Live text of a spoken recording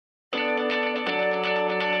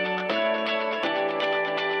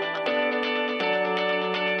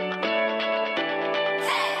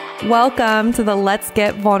Welcome to the Let's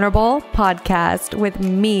Get Vulnerable podcast with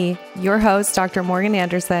me, your host, Dr. Morgan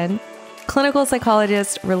Anderson, clinical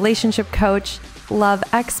psychologist, relationship coach, love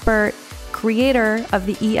expert, creator of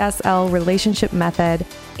the ESL relationship method,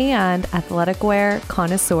 and athletic wear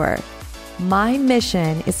connoisseur. My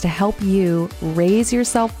mission is to help you raise your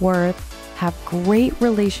self-worth, have great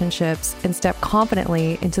relationships, and step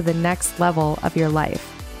confidently into the next level of your life.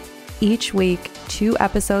 Each week, 2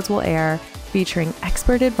 episodes will air featuring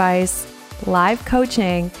expert advice, live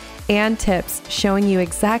coaching, and tips showing you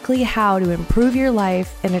exactly how to improve your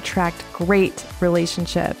life and attract great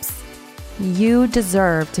relationships. You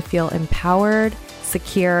deserve to feel empowered,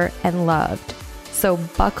 secure, and loved. So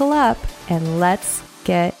buckle up and let's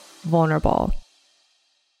get vulnerable.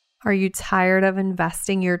 Are you tired of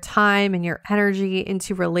investing your time and your energy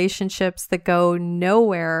into relationships that go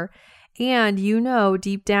nowhere? And you know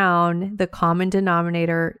deep down the common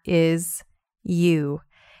denominator is you.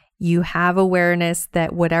 You have awareness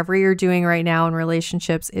that whatever you're doing right now in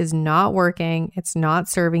relationships is not working, it's not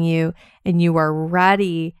serving you, and you are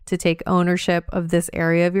ready to take ownership of this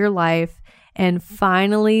area of your life and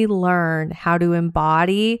finally learn how to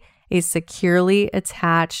embody a securely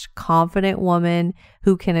attached, confident woman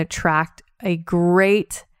who can attract a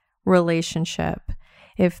great relationship.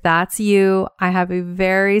 If that's you, I have a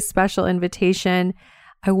very special invitation.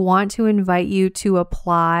 I want to invite you to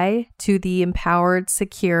apply to the Empowered,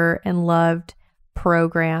 Secure, and Loved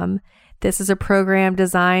program. This is a program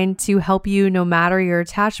designed to help you no matter your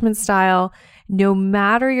attachment style, no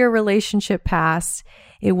matter your relationship past.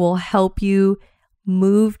 It will help you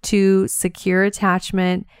move to secure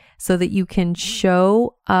attachment so that you can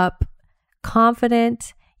show up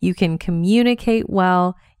confident, you can communicate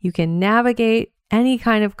well, you can navigate any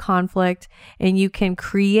kind of conflict, and you can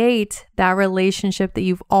create that relationship that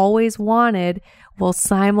you've always wanted while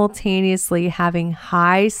simultaneously having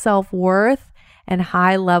high self-worth and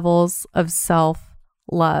high levels of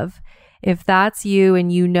self-love. If that's you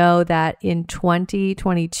and you know that in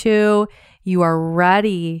 2022, you are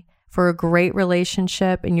ready for a great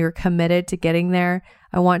relationship and you're committed to getting there,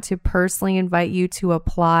 I want to personally invite you to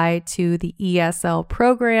apply to the ESL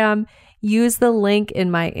program. Use the link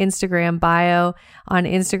in my Instagram bio. On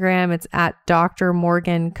Instagram, it's at Dr.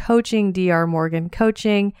 Morgan Coaching, Dr. Morgan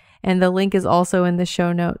Coaching, and the link is also in the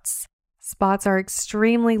show notes. Spots are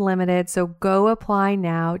extremely limited, so go apply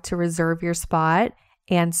now to reserve your spot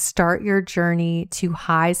and start your journey to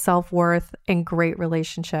high self-worth and great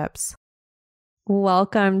relationships.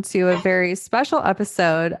 Welcome to a very special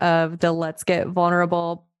episode of the Let's Get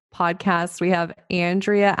Vulnerable podcast. We have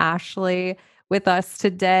Andrea Ashley with us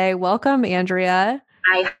today. Welcome, Andrea.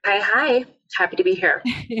 Hi. Happy to be here.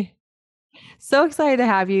 So excited to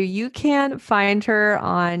have you. You can find her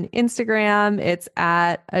on Instagram. It's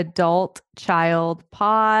at Adult Child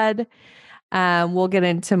Pod. We'll get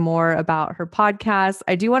into more about her podcast.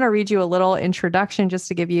 I do want to read you a little introduction just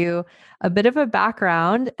to give you a bit of a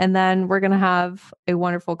background, and then we're going to have a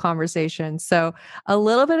wonderful conversation. So a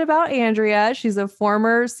little bit about Andrea. She's a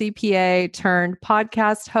former CPA turned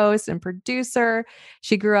podcast host and producer.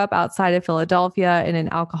 She grew up outside of Philadelphia in an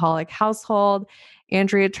alcoholic household.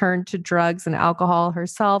 Andrea turned to drugs and alcohol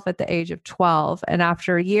herself at the age of 12. And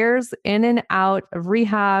after years in and out of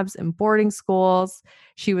rehabs and boarding schools,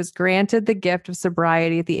 she was granted the gift of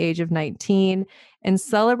sobriety at the age of 19 and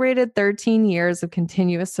celebrated 13 years of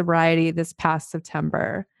continuous sobriety this past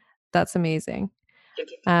September. That's amazing.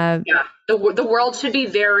 Yeah, the world should be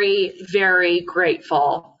very, very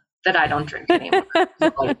grateful that I don't drink anymore.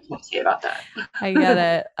 That's all I can say about that.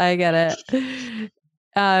 I get it.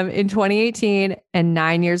 In 2018 and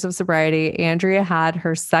 9 years of sobriety, Andrea had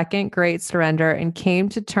her second great surrender and came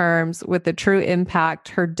to terms with the true impact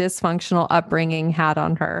her dysfunctional upbringing had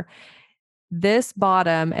on her. This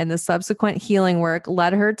bottom and the subsequent healing work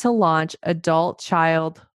led her to launch Adult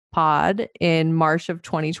Child Pod in March of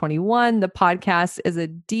 2021. The podcast is a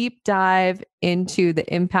deep dive into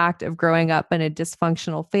the impact of growing up in a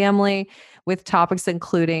dysfunctional family with topics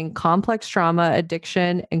including complex trauma,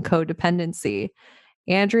 addiction, and codependency.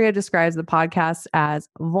 Andrea describes the podcast as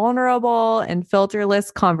vulnerable and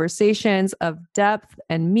filterless conversations of depth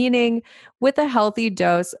and meaning with a healthy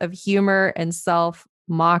dose of humor and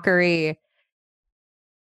self-mockery.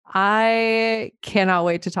 I cannot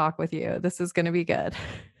wait to talk with you. This is going to be good.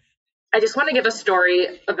 I just want to give a story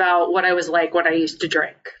about what I was like when I used to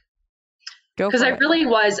drink. Because I really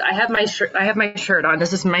was. I have my shirt on.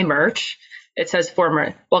 This is my merch. It says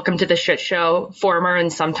former. Welcome to the shit show. Former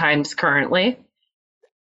and sometimes currently.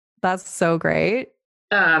 That's so great.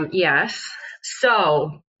 Yes.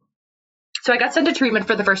 So I got sent to treatment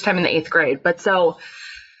for the first time in the 8th grade. But so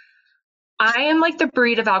I am like the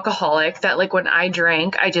breed of alcoholic that like when I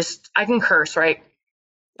drank, I can curse, right?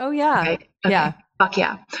 Oh yeah. Okay. Yeah. Fuck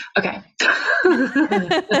yeah. Okay.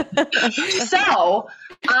 So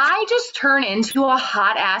I just turn into a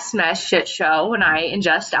hot ass mess shit show when I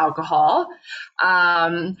ingest alcohol.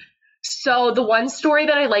 So the one story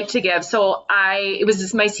that I like to give, it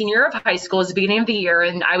was my senior year of high school, it was the beginning of the year,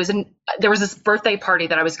 and there was this birthday party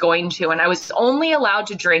that I was going to, and I was only allowed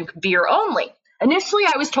to drink beer only. Initially,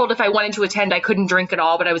 I was told if I wanted to attend, I couldn't drink at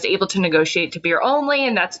all, but I was able to negotiate to beer only,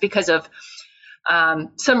 and that's because of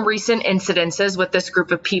some recent incidences with this group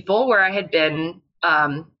of people where I had been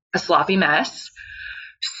a sloppy mess.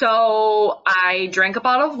 So I drank a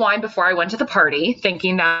bottle of wine before I went to the party,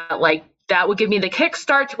 thinking that like that would give me the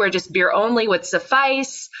kickstart to where just beer only would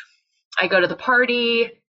suffice. I go to the party.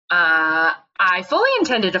 I fully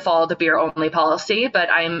intended to follow the beer only policy, but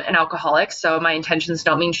I'm an alcoholic, so my intentions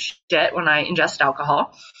don't mean shit when I ingest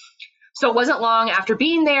alcohol. So it wasn't long after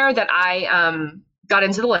being there that I got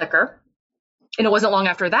into the liquor. And it wasn't long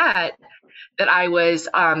after that I was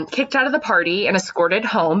kicked out of the party and escorted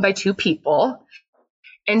home by two people.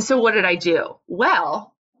 And so what did I do?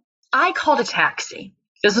 Well, I called a taxi.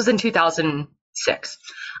 This was in 2006.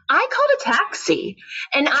 I called a taxi,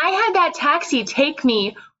 and I had that taxi take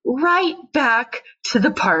me right back to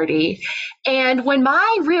the party. And when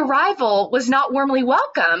my rearrival was not warmly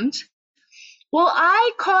welcomed, well,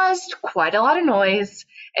 I caused quite a lot of noise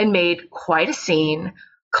and made quite a scene,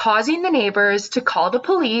 causing the neighbors to call the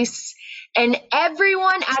police, and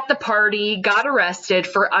everyone at the party got arrested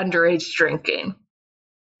for underage drinking.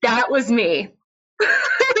 That was me.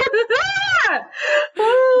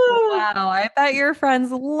 Wow, I bet your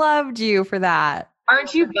friends loved you for that.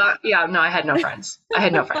 Aren't you? Yeah, no, I had no friends.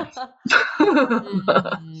 Definitely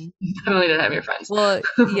didn't have any friends. Well,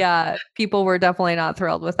 yeah, people were definitely not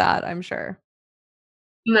thrilled with that, I'm sure.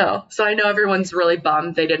 No, so I know everyone's really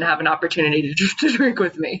bummed they didn't have an opportunity to drink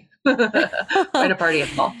with me at a party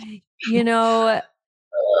at all. You know,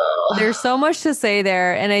 there's so much to say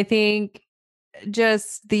there, and I think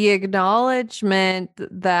just the acknowledgement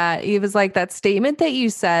that it was like that statement that you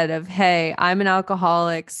said of, hey, I'm an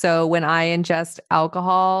alcoholic, so when I ingest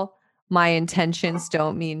alcohol, my intentions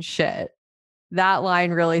don't mean shit. That line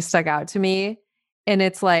really stuck out to me. And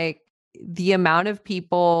it's like the amount of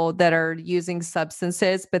people that are using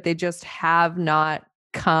substances, but they just have not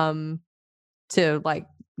come to like,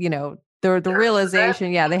 the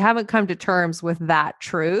realization. Yeah, they haven't come to terms with that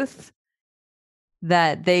truth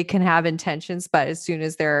that they can have intentions, but as soon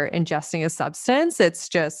as they're ingesting a substance, it's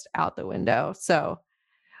just out the window. So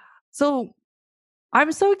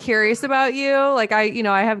I'm so curious about you. Like I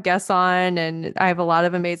have guests on and I have a lot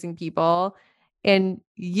of amazing people, and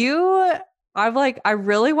I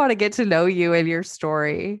really want to get to know you and your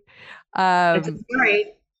story. It's a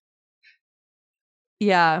story.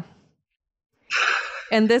 Yeah.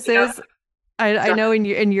 And this is, I know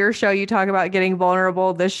in your show, you talk about getting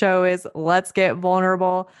vulnerable. This show is Let's Get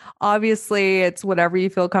Vulnerable. Obviously, it's whatever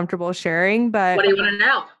you feel comfortable sharing, but what do you want to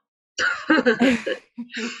know?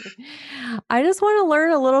 I just want to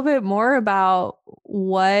learn a little bit more about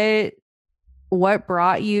what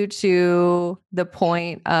brought you to the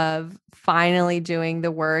point of finally doing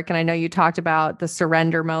the work. And I know you talked about the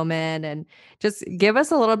surrender moment, and just give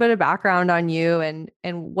us a little bit of background on you and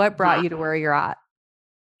what brought you to where you're at.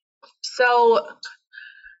 So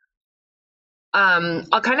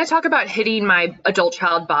I'll kind of talk about hitting my adult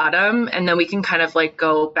child bottom, and then we can kind of like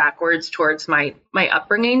go backwards towards my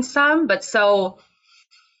upbringing some. But so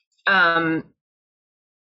have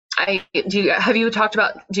you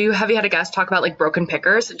had a guest talk about like broken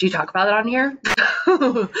pickers? Do you talk about it on here?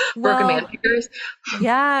 Broken man pickers?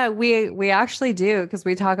 Yeah, we actually do, because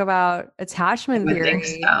we talk about attachment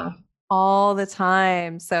theory all the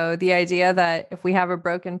time. So the idea that if we have a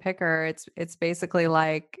broken picker, it's basically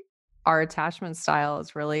like our attachment style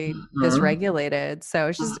is really dysregulated. So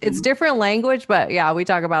it's just it's different language, but yeah, we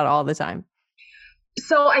talk about it all the time.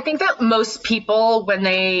 So I think that most people, when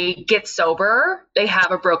they get sober, they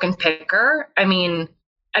have a broken picker. I mean,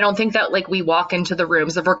 I don't think that like we walk into the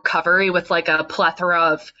rooms of recovery with like a plethora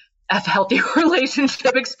of healthy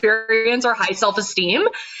relationship experience or high self-esteem.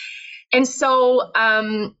 And so,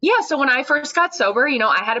 so when I first got sober,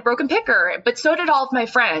 I had a broken picker, but so did all of my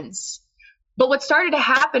friends. But what started to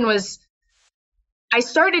happen was I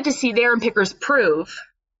started to see their pickers prove,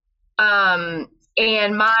 and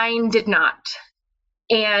mine did not.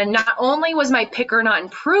 And not only was my picker not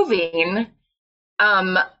improving,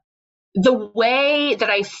 the way that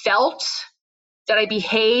I felt, that I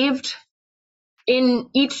behaved in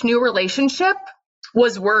each new relationship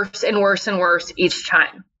was worse and worse and worse each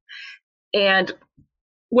time. And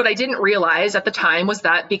what I didn't realize at the time was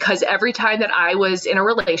that because every time that I was in a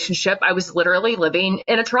relationship, I was literally living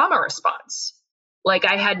in a trauma response. Like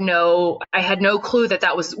I had no clue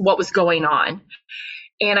that was what was going on.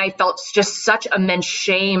 And I felt just such immense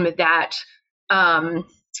shame that I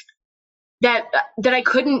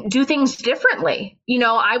couldn't do things differently. You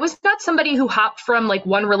know, I was not somebody who hopped from like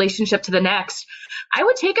one relationship to the next. I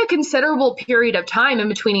would take a considerable period of time in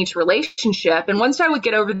between each relationship. And once I would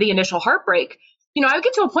get over the initial heartbreak, you know, I would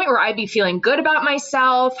get to a point where I'd be feeling good about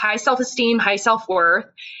myself, high self-esteem, high self-worth.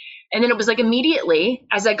 And then it was like immediately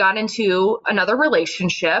as I got into another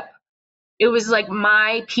relationship, it was like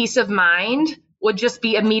my peace of mind would just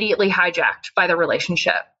be immediately hijacked by the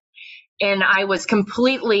relationship. And I was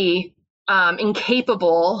completely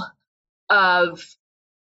incapable of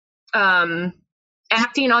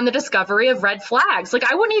acting on the discovery of red flags. Like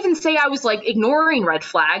I wouldn't even say I was like ignoring red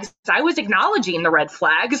flags. I was acknowledging the red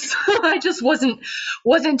flags. I just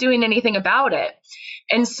wasn't doing anything about it.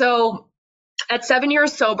 And so at 7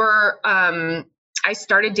 years sober, I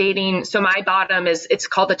started dating. So my bottom it's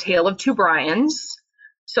called the Tale of Two Brians.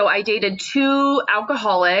 So I dated two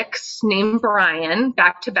alcoholics named Brian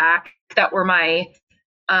back to back that were my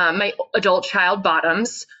adult child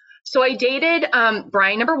bottoms. So I dated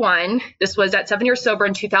Brian number one. This was at 7 years sober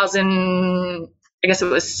in 2000, I guess it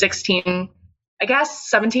was 16,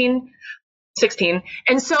 17, 16.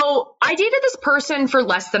 And so I dated this person for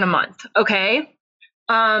less than a month. Okay.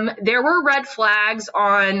 There were red flags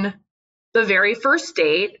on the very first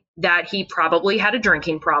date that he probably had a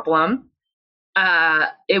drinking problem.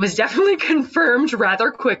 It was definitely confirmed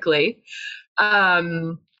rather quickly.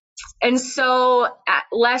 And so at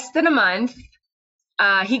less than a month,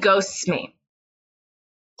 he ghosts me.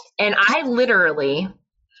 And I literally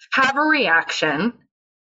have a reaction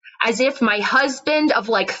as if my husband of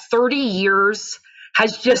like 30 years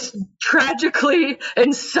has just tragically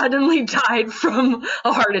and suddenly died from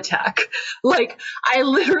a heart attack. Like I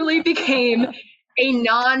literally became a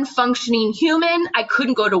non-functioning human. I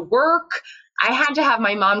couldn't go to work. I had to have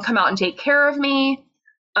my mom come out and take care of me,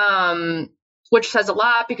 which says a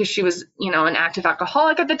lot because she was, you know, an active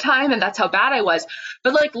alcoholic at the time, and that's how bad I was.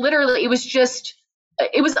 But like literally, it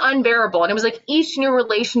was unbearable. And it was like each new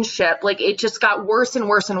relationship, like it just got worse and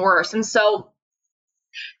worse and worse. And so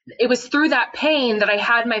it was through that pain that I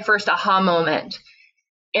had my first aha moment.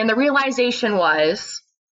 And the realization was,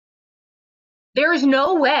 there is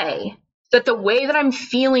no way that the way that I'm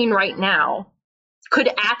feeling right now could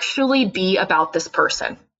actually be about this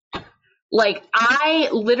person. Like, I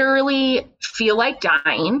literally feel like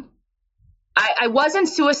dying. I wasn't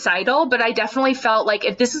suicidal, but I definitely felt like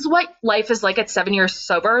if this is what life is like at 7 years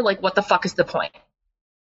sober, like, what the fuck is the point?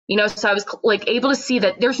 You know, so I was like able to see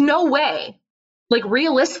that there's no way, like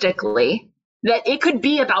realistically, that it could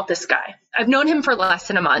be about this guy. I've known him for less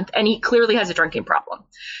than a month, and he clearly has a drinking problem.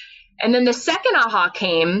 And then the second aha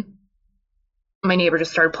came. My neighbor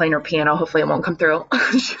just started playing her piano. Hopefully it won't come through.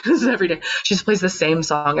 She does it every day. She just plays the same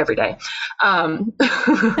song every day.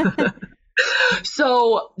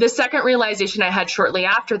 So the second realization I had shortly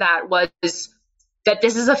after that was that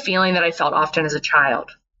this is a feeling that I felt often as a child,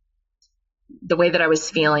 the way that I was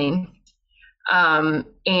feeling. And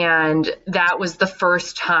that was the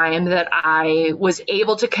first time that I was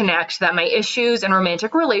able to connect that my issues and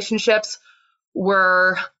romantic relationships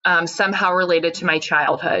were somehow related to my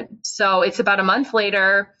childhood. So it's about a month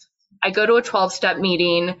later, I go to a 12-step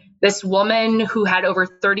meeting. This woman who had over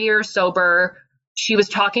 30 years sober, she was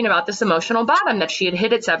talking about this emotional bottom that she had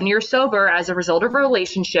hit at 7 years sober as a result of a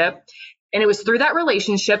relationship. And it was through that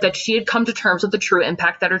relationship that she had come to terms with the true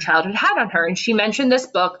impact that her childhood had on her. And she mentioned this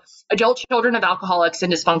book, Adult Children of Alcoholics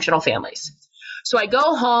and Dysfunctional Families. So I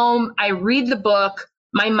go home, I read the book.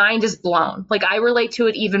 My mind is blown. Like, I relate to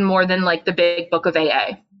it even more than like the big book of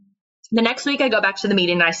AA. The next week I go back to the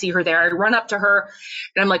meeting and I see her there. I run up to her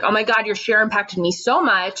and I'm like, oh my God, your share impacted me so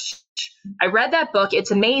much. I read that book.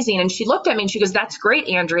 It's amazing. And she looked at me and she goes, that's great,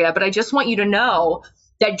 Andrea, but I just want you to know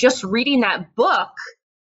that just reading that book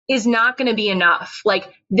is not going to be enough.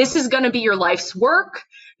 Like, this is going to be your life's work.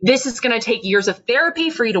 This is going to take years of therapy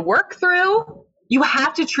for you to work through. You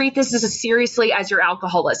have to treat this as seriously as your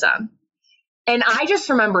alcoholism. And I just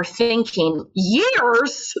remember thinking,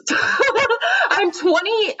 years, I'm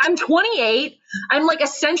 28. I'm like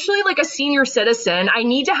essentially like a senior citizen. I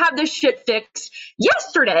need to have this shit fixed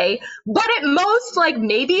yesterday, but at most like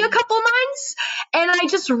maybe a couple months. And I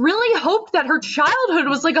just really hoped that her childhood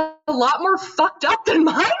was like a lot more fucked up than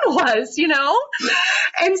mine was, you know?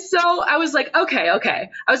 And so I was like, okay.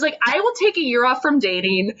 I was like, I will take a year off from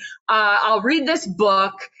dating. I'll read this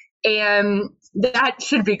book and that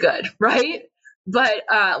should be good, right? But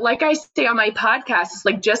like I say on my podcast, it's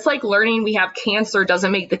like, just like learning we have cancer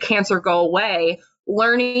doesn't make the cancer go away.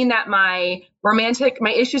 Learning that my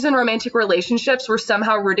issues in romantic relationships were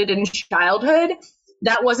somehow rooted in childhood,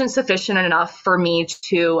 that wasn't sufficient enough for me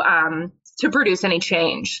to produce any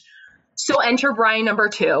change. So enter Brian number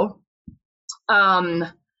 2.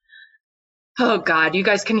 Oh God, you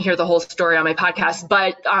guys can hear the whole story on my podcast,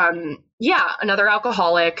 but yeah, another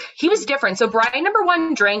alcoholic. He was different. So Brian number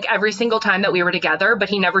 1 drank every single time that we were together, but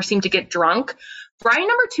he never seemed to get drunk. Brian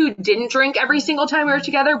number 2 didn't drink every single time we were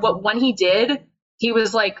together, but when he did, he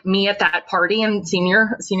was like me at that party in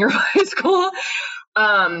senior high school.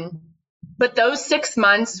 But those 6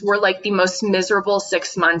 months were like the most miserable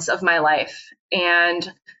 6 months of my life.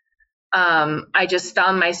 And I just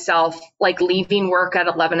found myself like leaving work at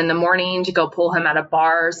 11 in the morning to go pull him out of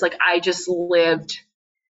bars. Like I just lived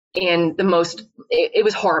in it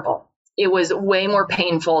was horrible. It was way more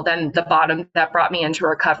painful than the bottom that brought me into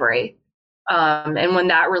recovery. And when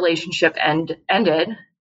that relationship ended,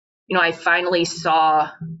 I finally saw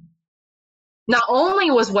not only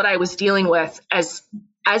was what I was dealing with as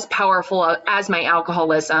powerful as my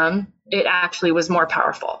alcoholism, it actually was more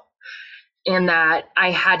powerful. And that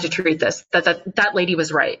I had to treat this, that lady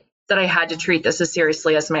was right, that I had to treat this as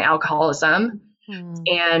seriously as my alcoholism.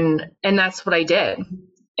 And that's what I did.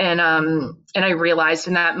 And I realized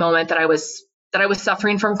in that moment that I was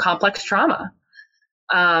suffering from complex trauma.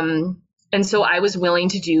 And so I was willing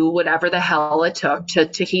to do whatever the hell it took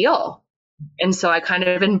to heal. And so I kind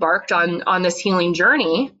of embarked on this healing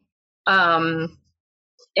journey. And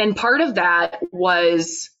part of that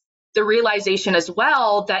was the realization as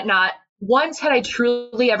well that not once had I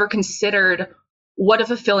truly ever considered what a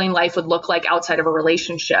fulfilling life would look like outside of a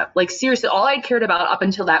relationship. Like seriously, all I cared about up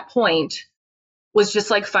until that point was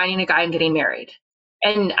just like finding a guy and getting married.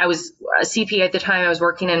 And I was a CPA at the time. I was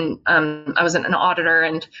working I was an auditor,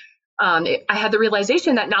 and I had the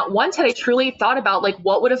realization that not once had I truly thought about like,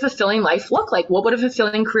 what would a fulfilling life look like? What would a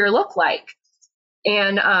fulfilling career look like?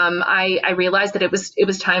 And I realized that it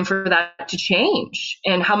was time for that to change,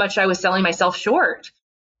 and how much I was selling myself short.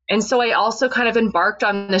 And so I also kind of embarked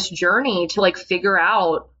on this journey to like figure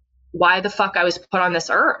out why the fuck I was put on this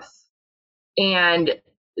earth. And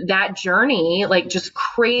that journey, like just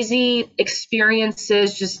crazy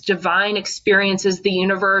experiences, just divine experiences, the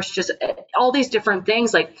universe, just all these different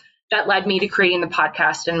things, like that led me to creating the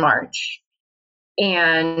podcast in March.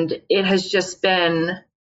 And it has just been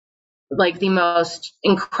like the most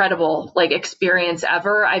incredible like experience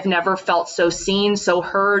ever. I've never felt so seen, so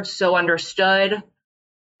heard, so understood.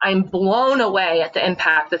 I'm blown away at the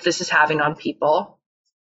impact that this is having on people.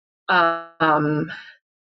 And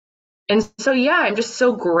so, yeah, I'm just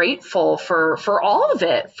so grateful for all of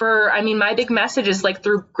it. My big message is like,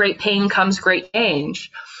 through great pain comes great change.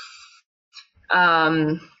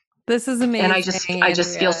 This is amazing. And I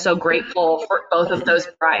just feel so grateful for both of those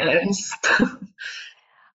Brians.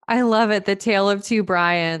 I love it. The tale of two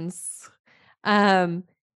Brians.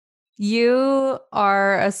 You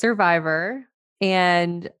are a survivor,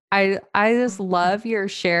 and I just love your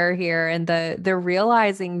share here, and the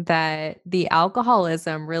realizing that the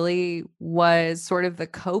alcoholism really was sort of the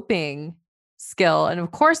coping skill. And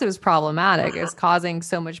of course it was problematic. It was causing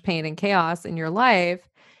so much pain and chaos in your life,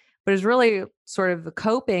 but it's really sort of the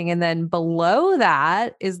coping. And then below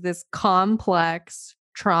that is this complex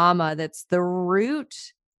trauma that's the root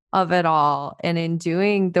of it all. And in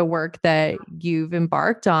doing the work that you've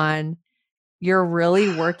embarked on, you're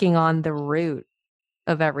really working on the root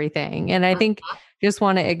of everything. And I think just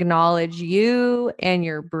want to acknowledge you and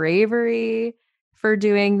your bravery for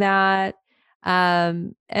doing that.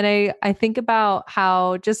 And I think about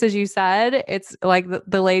how, just as you said, it's like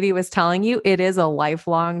the lady was telling you, it is a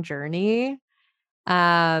lifelong journey.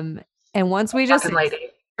 And once we just,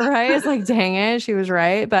 right, it's like, dang it, she was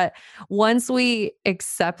right. But once we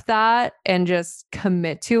accept that and just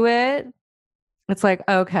commit to it, it's like,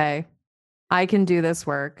 okay, I can do this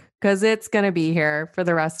work because it's going to be here for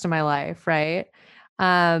the rest of my life. Right.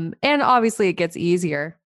 And obviously it gets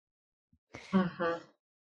easier. Mm-hmm.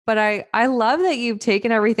 But I love that you've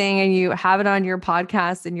taken everything and you have it on your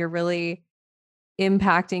podcast and you're really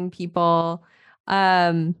impacting people.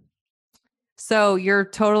 So you're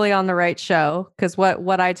totally on the right show, because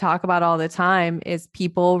what I talk about all the time is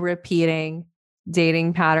people repeating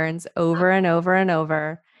dating patterns over and over and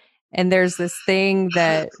over. And there's this thing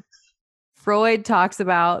that Freud talks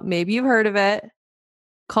about, maybe you've heard of it,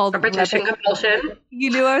 called repetition compulsion. You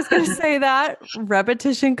knew I was going to say that.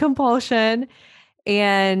 Repetition compulsion.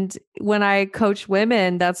 And when I coach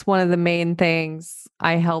women, that's one of the main things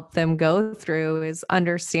I help them go through is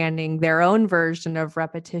understanding their own version of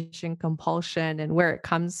repetition compulsion and where it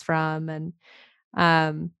comes from. And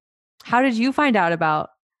how did you find out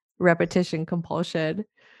about repetition compulsion?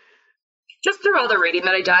 Just through all the reading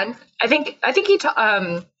that I done. I think he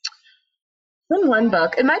in one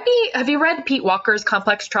book. It might be, have you read Pete Walker's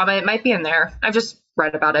Complex Trauma? It might be in there. I've just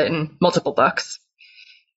read about it in multiple books.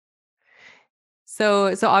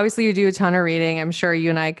 So obviously you do a ton of reading. I'm sure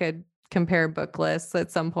you and I could compare book lists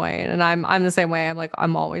at some point. And I'm the same way.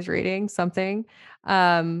 I'm always reading something.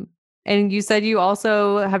 And you said you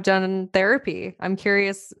also have done therapy. I'm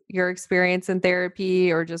curious your experience in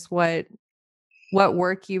therapy or just what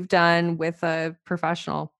work you've done with a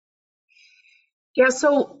professional. Yeah,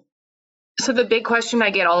 so the big question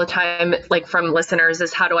I get all the time, like from listeners,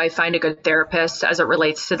 is how do I find a good therapist as it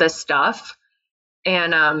relates to this stuff?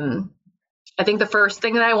 And I think the first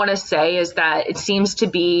thing that I want to say is that it seems to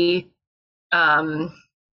be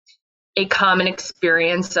a common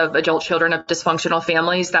experience of adult children of dysfunctional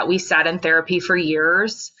families that we sat in therapy for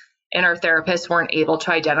years and our therapists weren't able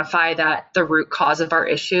to identify that the root cause of our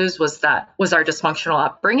issues was our dysfunctional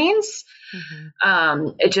upbringings. Mm-hmm.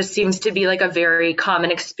 It just seems to be like a very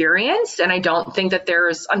common experience. And I don't think that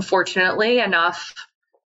there's, unfortunately, enough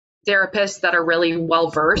therapists that are really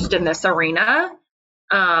well-versed in this arena.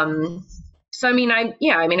 So,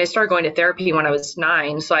 I started going to therapy when I was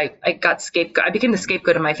 9. So I became the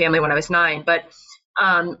scapegoat of my family when I was 9. But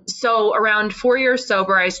so around 4 years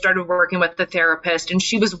sober, I started working with the therapist, and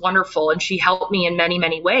she was wonderful and she helped me in many,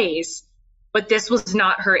 many ways. But this was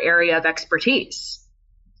not her area of expertise.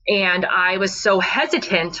 And I was so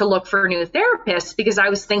hesitant to look for new therapists because I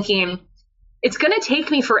was thinking, it's going to take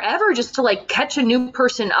me forever just to like catch a new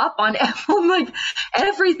person up on like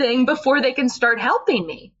everything before they can start helping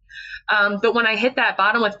me. But when I hit that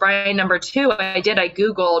bottom with Brian number 2, I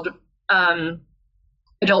Googled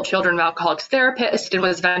adult children of alcoholics therapist and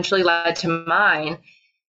was eventually led to mine.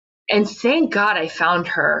 And thank God I found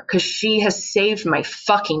her because she has saved my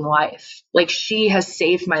fucking life. Like she has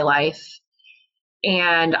saved my life.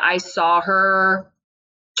 And I saw her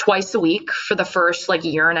twice a week for the first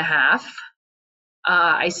year and a half.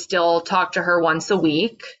 I still talk to her once a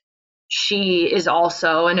week. She is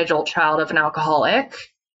also an adult child of an alcoholic.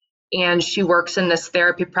 And she works in this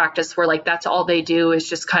therapy practice where that's all they do is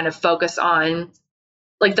just kind of focus on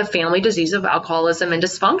the family disease of alcoholism and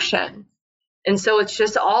dysfunction. And so it's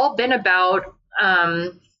just all been about,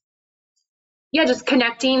 just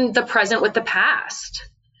connecting the present with the past.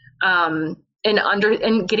 And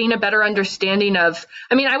getting a better understanding of,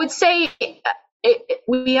 I would say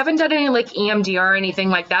we haven't done any EMDR or anything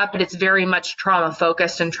like that, but it's very much trauma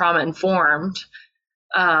focused and trauma informed.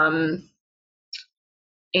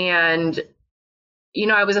 And,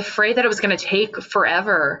 I was afraid that it was going to take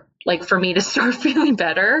forever, for me to start feeling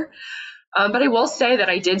better. But I will say that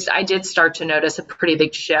I did start to notice a pretty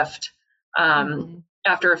big shift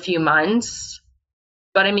after a few months.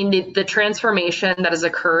 But the transformation that has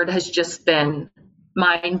occurred has just been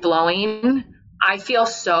mind blowing. I feel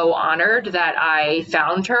so honored that I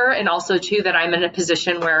found her, and also too that I'm in a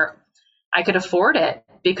position where I could afford it,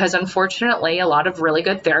 because unfortunately a lot of really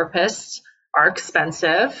good therapists are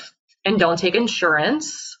expensive and don't take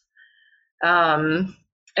insurance. And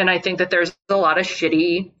I think that there's a lot of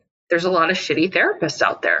shitty therapists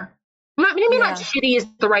out there. Maybe not shitty is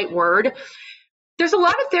the right word. There's a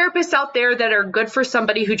lot of therapists out there that are good for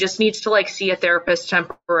somebody who just needs to see a therapist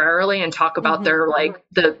temporarily and talk about their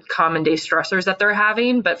the common day stressors that they're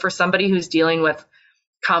having. But for somebody who's dealing with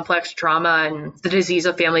complex trauma and the disease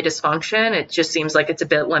of family dysfunction, it just seems like it's a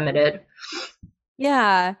bit limited.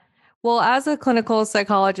 Yeah. Well, as a clinical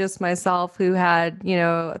psychologist myself who had,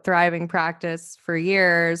 a thriving practice for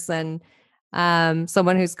years and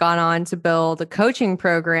someone who's gone on to build a coaching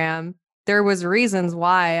program, there was reasons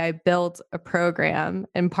why I built a program.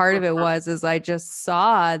 And part of it is I just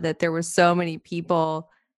saw that there were so many people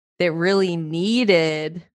that really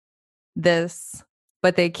needed this,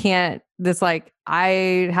 but they can't.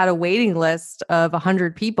 I had a waiting list of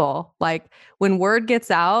 100 people. When word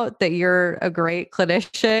gets out that you're a great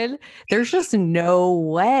clinician, there's just no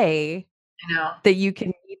way that you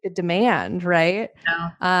can meet the demand, right?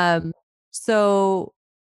 So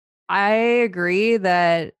I agree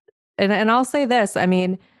that, and I'll say this,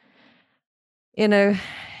 in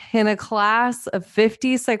a class of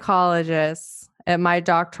 50 psychologists at my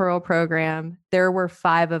doctoral program, there were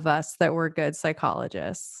 5 of us that were good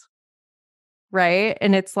psychologists. Right.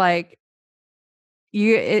 And it's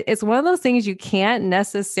it's one of those things you can't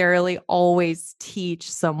necessarily always teach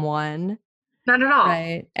someone Not at all.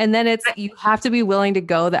 Right. And then you have to be willing to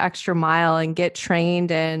go the extra mile and get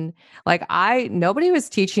trained. And like, nobody was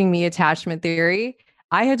teaching me attachment theory.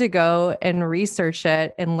 I had to go and research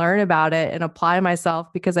it and learn about it and apply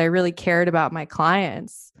myself because I really cared about my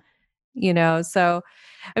clients, So,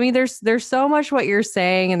 I mean, there's so much what you're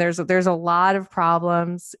saying, and there's a lot of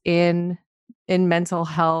problems in mental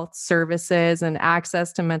health services and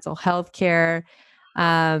access to mental health care.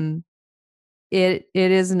 It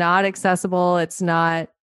is not accessible. It's not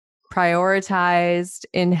prioritized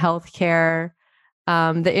in healthcare.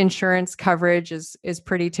 The insurance coverage is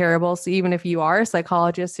pretty terrible. So even if you are a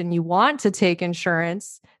psychologist and you want to take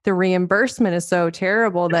insurance, the reimbursement is so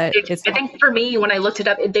terrible that I think for me, when I looked it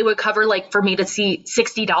up, they would cover like for me to see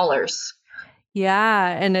 $60.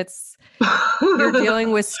 Yeah. And you're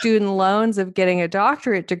dealing with student loans of getting a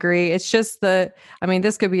doctorate degree. It's just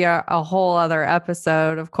this could be a whole other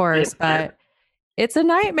episode, of course, but it's a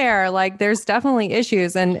nightmare. Like there's definitely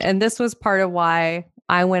issues. And this was part of why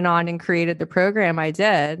I went on and created the program I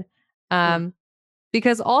did.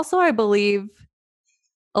 Because also I believe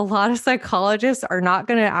a lot of psychologists are not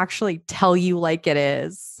going to actually tell you like it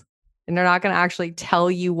is. And they're not going to actually tell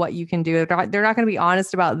you what you can do. They're not going to be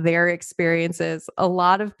honest about their experiences. A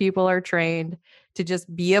lot of people are trained to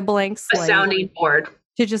just be a blank slate. A sounding board.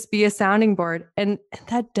 To just be a sounding board. And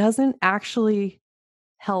that doesn't actually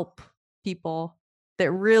help people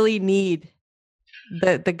that really need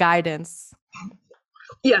the guidance.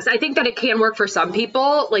 Yes, I think that it can work for some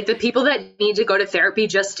people, like the people that need to go to therapy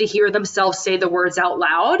just to hear themselves say the words out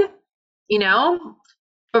loud,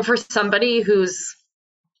 but for somebody who's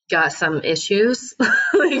got some issues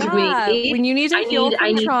like me, when you need to heal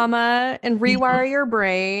from trauma and rewire your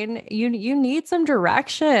brain, you need some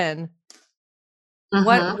direction.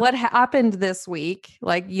 What happened this week?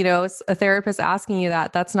 Like, a therapist asking you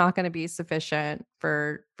that's not going to be sufficient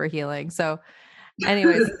for healing. So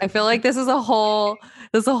anyways, I feel like this is a whole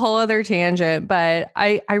other tangent, but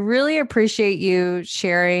I really appreciate you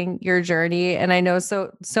sharing your journey. And I know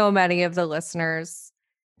so many of the listeners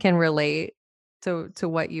can relate to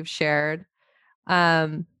what you've shared.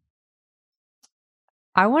 I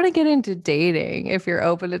want to get into dating if you're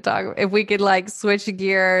open to talk, if we could like switch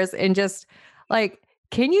gears and just like,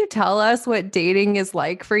 can you tell us what dating is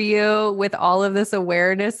like for you with all of this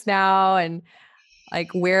awareness now and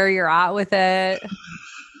like where you're at with it?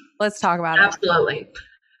 Let's talk about it. Absolutely.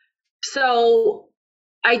 So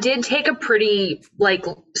I did take a pretty like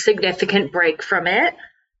significant break from it.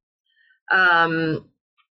 I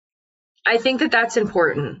think that that's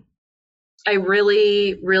important. I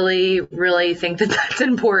really, really, really think that that's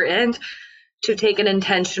important to take an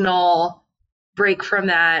intentional break from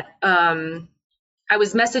that. I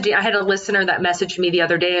had a listener that messaged me the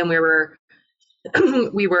other day and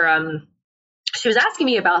she was asking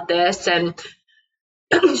me about this, and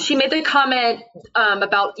she made the comment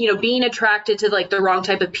about, being attracted to like the wrong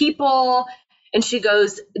type of people. And she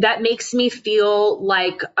goes, that makes me feel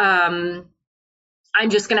like I'm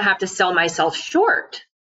just going to have to sell myself short.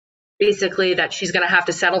 Basically, that she's going to have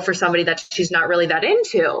to settle for somebody that she's not really that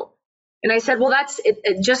into. And I said, well, that's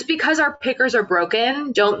it. Just because our pickers are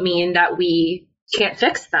broken don't mean that we can't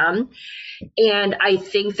fix them. And I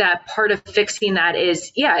think that part of fixing that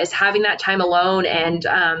is having that time alone. And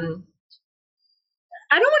I don't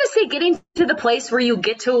want to say getting to the place where you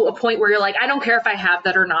get to a point where you're like, I don't care if I have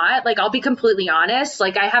that or not. Like, I'll be completely honest.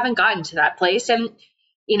 Like, I haven't gotten to that place. And,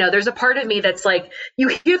 there's a part of me that's like, you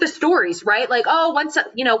hear the stories, right? Like, oh, once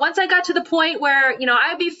I got to the point where,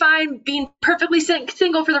 I'd be fine being perfectly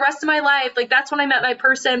single for the rest of my life. Like, that's when I met my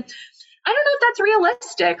person. I don't know if that's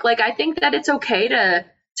realistic. Like, I think that it's okay to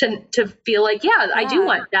feel like, I do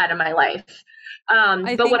want that in my life.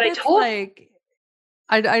 But what I told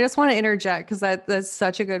I just want to interject because that's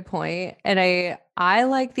such a good point. And I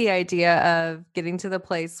like the idea of getting to the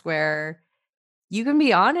place where you can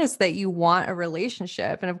be honest that you want a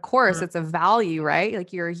relationship. And of course, it's a value, right?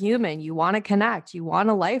 Like you're a human, you want to connect, you want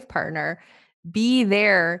a life partner. Be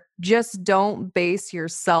there. Just don't base your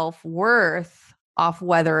self-worth off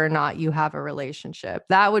whether or not you have a relationship.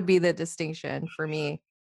 That would be the distinction for me.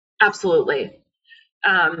 Absolutely.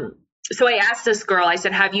 So I asked this girl, I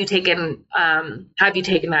said, have you taken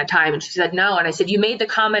that time? And she said, no. And I said, you made the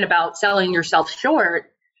comment about selling yourself short.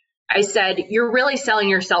 I said, you're really selling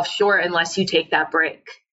yourself short unless you take that break.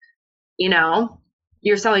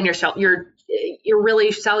 You're selling yourself, you're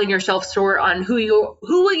really selling yourself short on who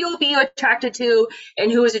you'll be attracted to and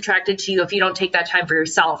who is attracted to you if you don't take that time for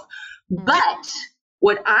yourself. But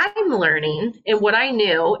what I'm learning and what I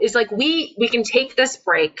knew is like, we can take this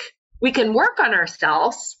break, we can work on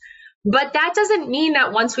ourselves, But that doesn't mean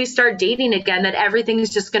that once we start dating again, that everything's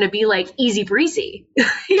just going to be like easy breezy.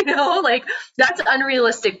 Like that's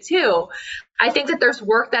unrealistic too. I think that there's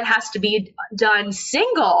work that has to be done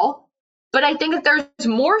single, but I think that there's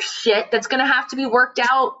more shit that's going to have to be worked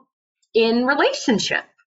out in relationship.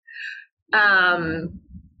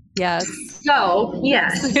 Yes. So,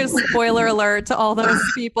 yes. Spoiler alert to all those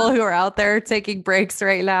people who are out there taking breaks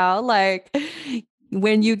right now. Like,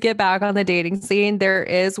 when you get back on the dating scene, there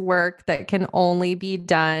is work that can only be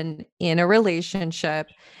done in a relationship.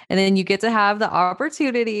 And then you get to have the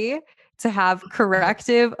opportunity to have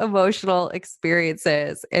corrective emotional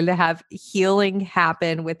experiences and to have healing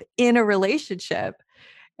happen within a relationship.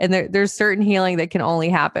 And there's certain healing that can only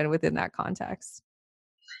happen within that context.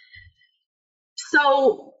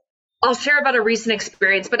 So I'll share about a recent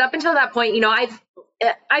experience, but up until that point, I've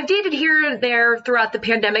dated here and there throughout the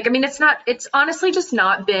pandemic. I mean, it's honestly just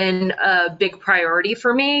not been a big priority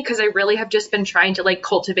for me because I really have just been trying to like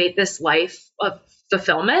cultivate this life of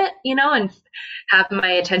fulfillment, and have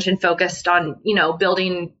my attention focused on,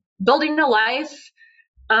 building a life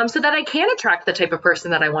so that I can attract the type of person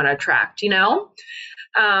that I want to attract,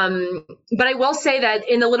 But I will say that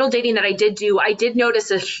in the little dating that I did do, I did notice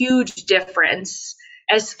a huge difference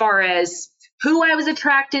as far as who I was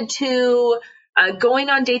attracted to, going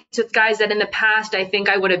on dates with guys that in the past I think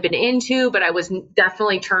I would have been into, but I was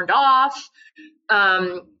definitely turned off.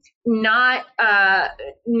 Not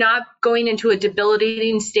going into a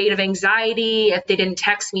debilitating state of anxiety if they didn't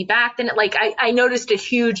text me back. Then I noticed a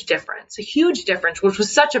huge difference, which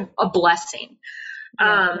was such a blessing.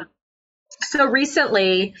 Yeah. So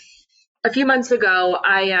recently, a few months ago,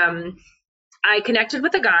 I connected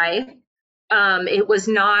with a guy. It was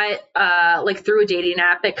not like through a dating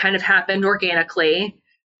app. It kind of happened organically.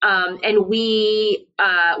 And we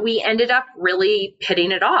ended up really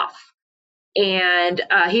hitting it off. And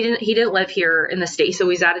he didn't live here in the state, so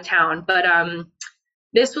he's out of town. But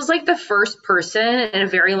this was like the first person in a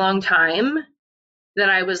very long time that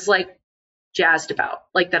I was like jazzed about,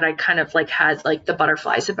 like that I kind of like had like the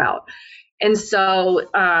butterflies about. And so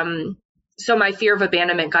my fear of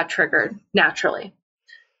abandonment got triggered naturally.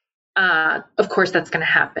 Of course that's going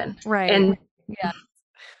to happen. Right.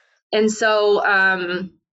 And so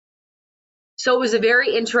it was a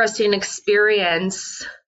very interesting experience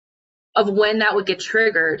of when that would get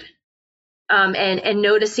triggered, and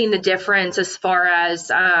noticing the difference as far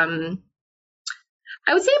as, I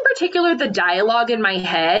would say in particular, the dialogue in my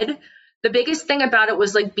head. The biggest thing about it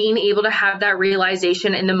was like being able to have that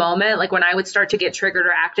realization in the moment, like when I would start to get triggered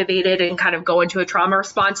or activated and kind of go into a trauma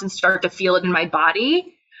response and start to feel it in my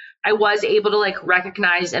body. I was able to like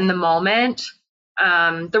recognize in the moment,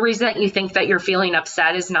 the reason that you think that you're feeling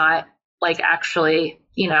upset is not like actually,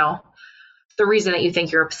 the reason that you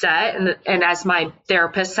think you're upset. And as my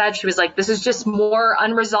therapist said, she was like, this is just more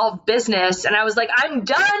unresolved business. And I was like, I'm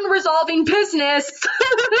done resolving business.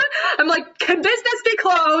 I'm like, can business be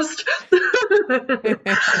closed?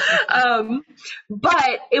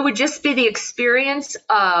 But it would just be the experience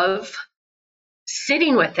of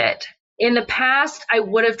sitting with it. In the past, I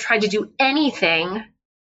would have tried to do anything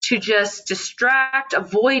to just distract,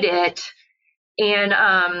 avoid it, and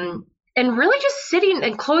really just sitting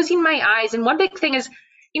and closing my eyes. And one big thing is,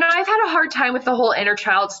 I've had a hard time with the whole inner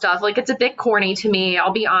child stuff. Like, it's a bit corny to me,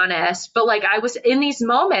 I'll be honest. But like, I was in these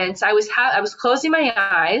moments, I was closing my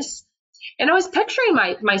eyes and I was picturing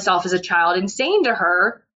myself as a child and saying to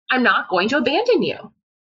her, I'm not going to abandon you.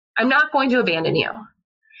 I'm not going to abandon you.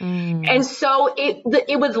 And so it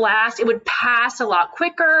would pass a lot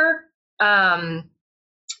quicker.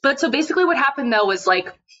 But so basically what happened though was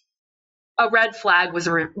like a red flag was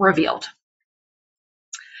revealed.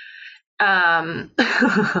 So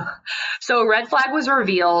a red flag was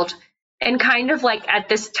revealed, and kind of like at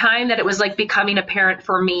this time that it was like becoming apparent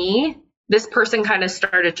for me, this person kind of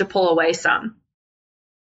started to pull away some.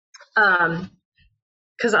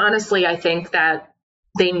 Because honestly, I think that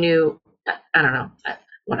they knew, I don't know,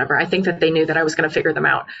 whatever. I think that they knew that I was going to figure them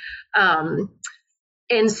out.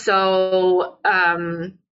 And so,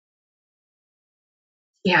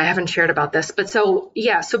 yeah, I haven't shared about this, but so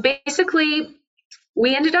basically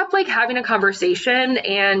we ended up like having a conversation,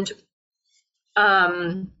 and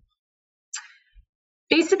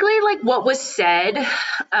basically like what was said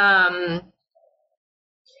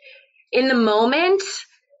in the moment,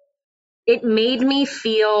 it made me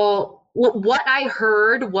feel, what I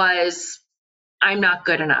heard was, I'm not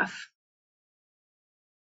good enough.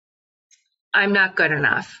 I'm not good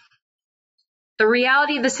enough. The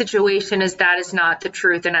reality of the situation is that is not the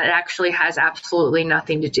truth, and it actually has absolutely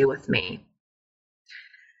nothing to do with me.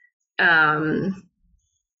 And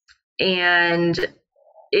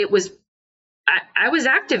it was, I was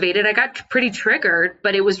activated. I got pretty triggered,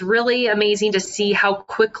 but it was really amazing to see how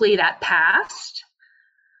quickly that passed.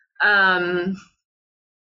 And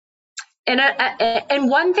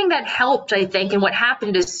one thing that helped, I think, and what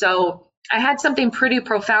happened is, so I had something pretty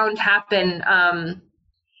profound happen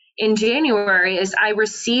in January. Is I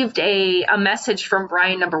received a message from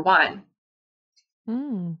Brian number one.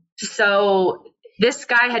 So this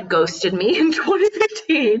guy had ghosted me in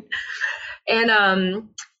 2015, and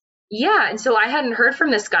yeah, and so I hadn't heard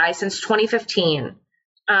from this guy since 2015,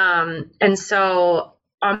 and so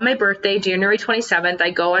on my birthday, January 27th,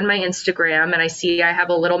 I go on my Instagram and I see I have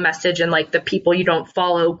a little message in like the people you don't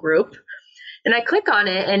follow group. And I click on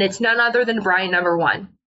it and it's none other than Brian number one.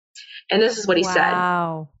 And this is what he said.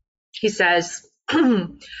 He says,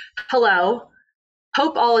 hello,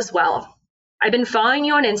 hope all is well. I've been following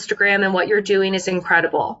you on Instagram and what you're doing is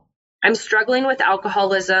incredible. I'm struggling with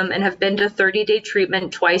alcoholism and have been to 30-day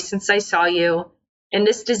treatment twice since I saw you. And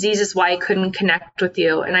this disease is why I couldn't connect with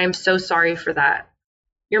you. And I am so sorry for that.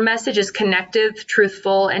 Your message is connective,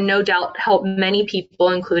 truthful, and no doubt helped many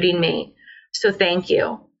people, including me. So thank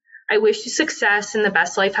you. I wish you success and the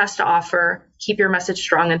best life has to offer. Keep your message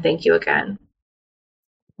strong and thank you again.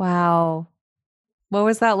 Wow. What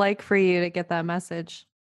was that like for you to get that message?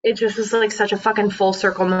 It just was like such a fucking full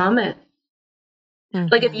circle moment.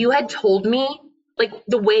 Like if you had told me, like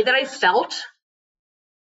the way that I felt,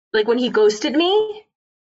 like when he ghosted me,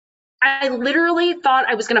 I literally thought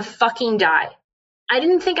I was going to fucking die. I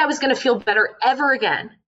didn't think I was going to feel better ever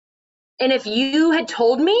again. And if you had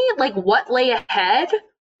told me like what lay ahead,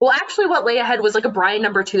 well, actually what lay ahead was like a Brian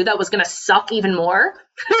number two that was going to suck even more.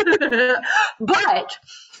 But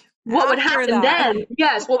what would happen then?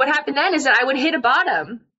 Yes. What would happen then is that I would hit a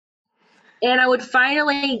bottom and I would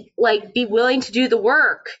finally like be willing to do the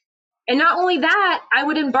work. And not only that, I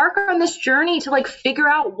would embark on this journey to like figure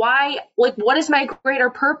out why, like, what is my greater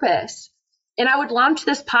purpose? And I would launch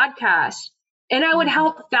this podcast. And I would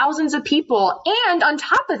help thousands of people. And on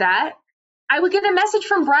top of that, I would get a message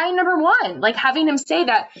from Brian number one, like having him say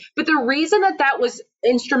that. But the reason that that was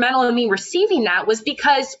instrumental in me receiving that was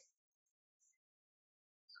because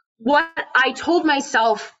what I told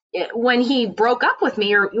myself when he broke up with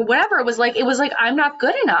me or whatever, it was like, I'm not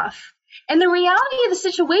good enough. And the reality of the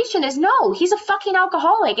situation is, no, he's a fucking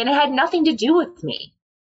alcoholic and it had nothing to do with me.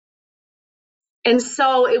 And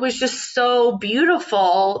so it was just so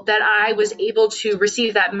beautiful that I was able to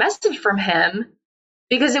receive that message from him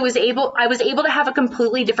because I was able to have a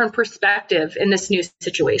completely different perspective in this new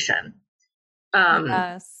situation.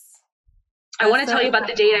 Yes. I want to tell you about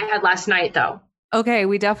the date I had last night though. Okay.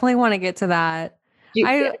 We definitely want to get to that.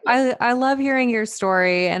 I love hearing your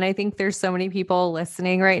story. And I think there's so many people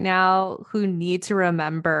listening right now who need to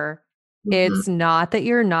remember it's not that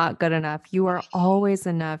you're not good enough. You are always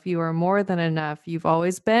enough. You are more than enough. You've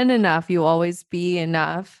always been enough. You'll always be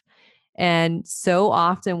enough. And so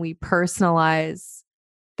often we personalize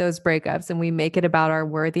those breakups and we make it about our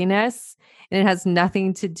worthiness. And it has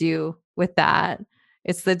nothing to do with that.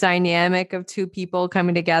 It's the dynamic of two people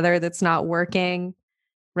coming together that's not working.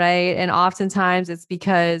 Right. And oftentimes it's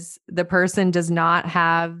because the person does not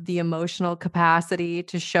have the emotional capacity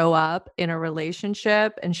to show up in a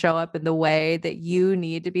relationship and show up in the way that you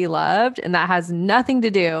need to be loved. And that has nothing to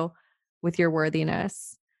do with your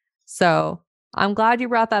worthiness. So I'm glad you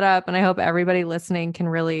brought that up. And I hope everybody listening can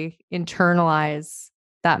really internalize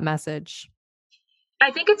that message.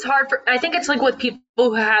 I think it's like with people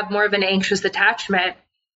who have more of an anxious attachment,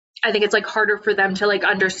 I think it's like harder for them to like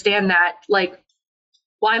understand that, like,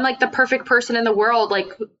 well, I'm like the perfect person in the world.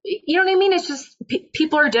 Like, you know what I mean? It's just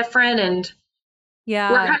people are different. And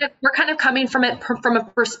yeah, we're kind of coming from it from a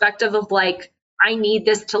perspective of like, I need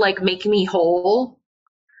this to like make me whole.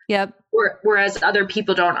 Yep. Whereas other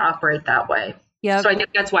people don't operate that way. Yep. So I think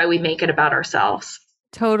that's why we make it about ourselves.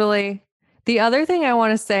 Totally. The other thing I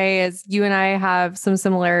want to say is you and I have some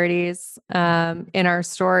similarities in our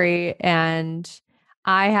story. And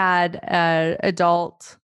I had an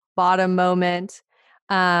adult bottom moment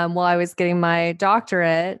while I was getting my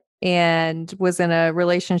doctorate and was in a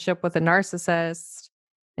relationship with a narcissist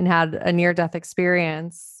and had a near-death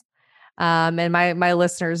experience. And my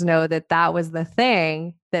listeners know that that was the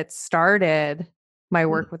thing that started my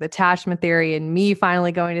work with attachment theory and me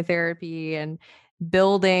finally going to therapy and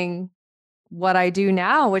building what I do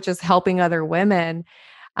now, which is helping other women.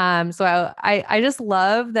 So I just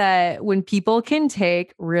love that when people can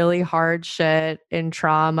take really hard shit and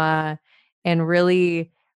trauma and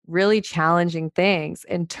really, really challenging things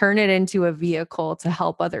and turn it into a vehicle to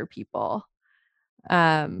help other people.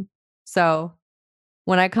 So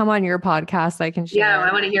when I come on your podcast, I can share. Yeah,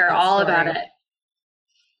 I want to hear all story. about it.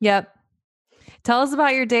 Yep. Tell us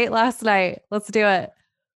about your date last night. Let's do it.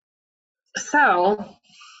 So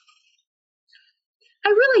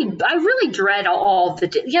I really dread all the,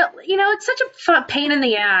 it's such a fun pain in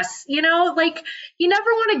the ass, like you never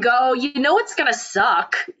want to go, it's going to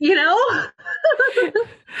suck,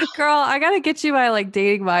 Girl, I got to get you my like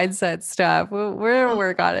dating mindset stuff. We're going to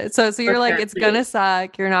work on it. So you're like, it's going to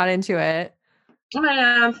suck. You're not into it. You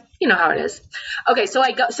know how it is. Okay. So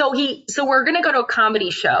we're going to go to a comedy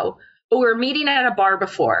show, but we're meeting at a bar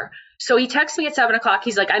before. So he texts me at 7:00.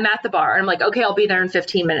 He's like, I'm at the bar. And I'm like, okay, I'll be there in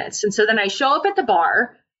 15 minutes. And so then I show up at the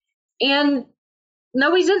bar and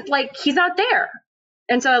he's not there.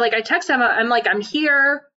 And so I text him, I'm like, I'm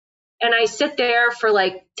here. And I sit there for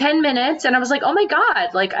like 10 minutes and I was like, oh my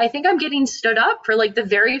God, like, I think I'm getting stood up for like the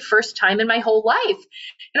very first time in my whole life.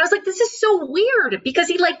 And I was like, this is so weird because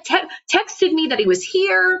he like texted me that he was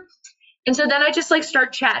here. And so then I just like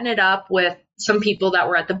start chatting it up with some people that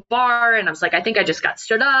were at the bar. And I was like, I think I just got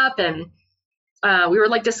stood up. And we were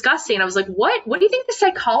like discussing. I was like, what do you think the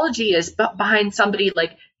psychology is behind somebody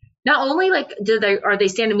like, not only like are they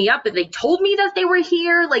standing me up, but they told me that they were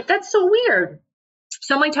here? Like, that's so weird.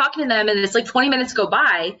 So I'm like talking to them and it's like 20 minutes go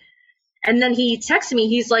by. And then he texted me.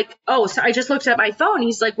 He's like, oh, so I just looked at my phone.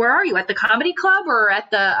 He's like, where are you, at the comedy club or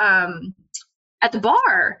at the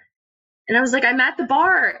bar? And I was like, I'm at the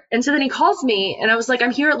bar. And so then he calls me and I was like,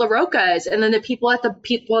 I'm here at La Roca's. And then the people at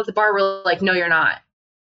the bar were like, no, you're not.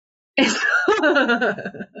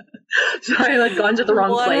 So I like gone to the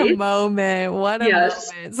wrong place. What a moment. Moment.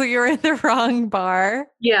 So you're in the wrong bar.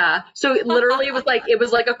 Yeah. So literally it was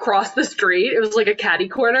like across the street. It was like a catty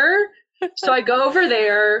corner. So I go over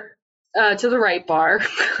there to the right bar.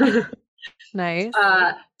 Nice.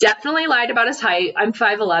 Definitely lied about his height. I'm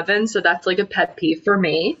 5'11", so that's like a pet peeve for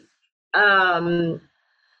me.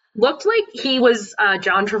 Looked like he was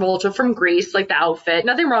John Travolta from Grease, like the outfit.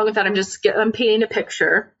 Nothing wrong with that. I'm painting a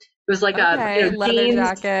picture. It was like a leather jeans,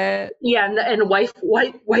 jacket. Yeah, and wife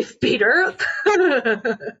beater,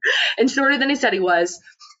 and shorter than he said he was.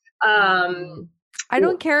 I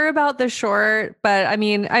don't care about the short, but I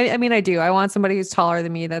mean, I do. I want somebody who's taller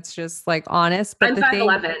than me. That's just like honest. But I'm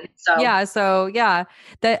 5'11", so yeah.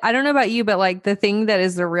 That I don't know about you, but like the thing that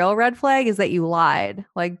is the real red flag is that you lied.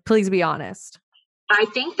 Like, please be honest. I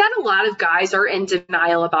think that a lot of guys are in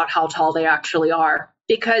denial about how tall they actually are.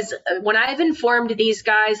 Because when I've informed these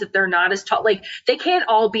guys that they're not as tall, like they can't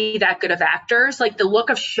all be that good of actors. Like the look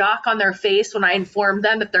of shock on their face when I inform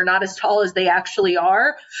them that they're not as tall as they actually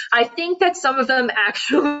are, I think that some of them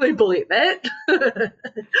actually believe it.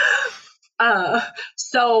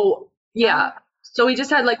 So yeah. So we just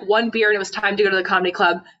had like one beer and it was time to go to the comedy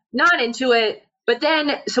club. Not into it. But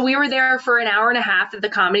then, so we were there for an hour and a half at the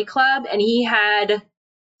comedy club and he had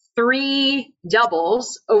 3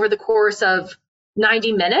 doubles over the course of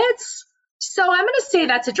 90 minutes. So I'm going to say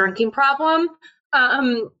that's a drinking problem.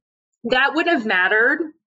 That would have mattered,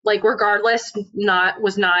 like regardless,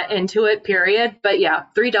 was not into it, period. But yeah,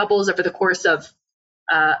 3 doubles over the course of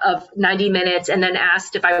 90 minutes and then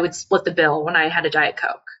asked if I would split the bill when I had a Diet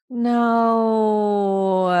Coke.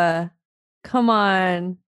 No, come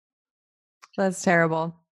on. That's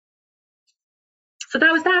terrible. So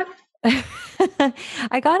that was that.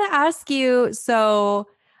 I got to ask you, so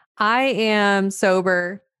I am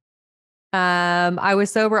sober. I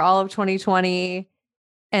was sober all of 2020.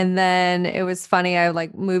 And then it was funny. I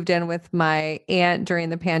like moved in with my aunt during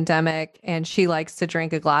the pandemic and she likes to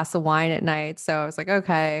drink a glass of wine at night. So I was like,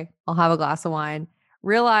 okay, I'll have a glass of wine.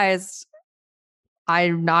 Realized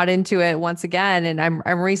I'm not into it once again. And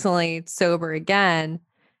I'm recently sober again.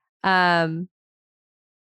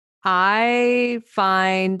 I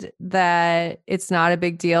find that it's not a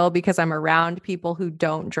big deal because I'm around people who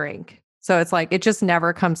don't drink. So it's like, it just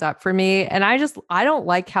never comes up for me. And I don't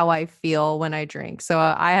like how I feel when I drink. So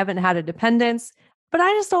I haven't had a dependence, but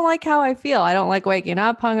I just don't like how I feel. I don't like waking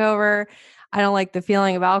up hungover. I don't like the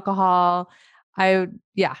feeling of alcohol.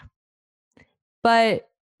 But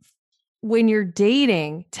when you're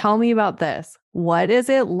dating, tell me about this. What is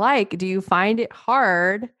it like? Do you find it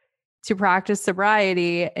hard to practice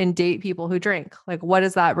sobriety and date people who drink? Like, what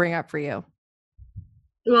does that bring up for you?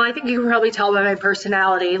 Well, I think you can probably tell by my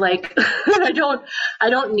personality. Like, I don't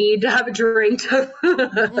need to have a drink to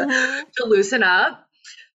to loosen up.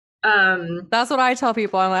 That's what I tell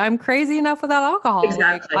people. I'm like, I'm crazy enough without alcohol.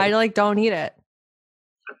 Exactly. Like, I don't need it.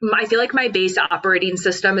 I feel like my base operating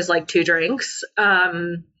system is like 2 drinks.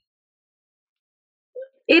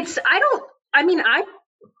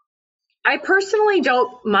 I personally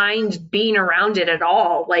don't mind being around it at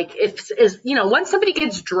all. Like once somebody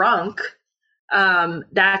gets drunk,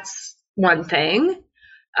 that's one thing.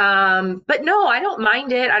 But no, I don't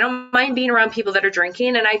mind it. I don't mind being around people that are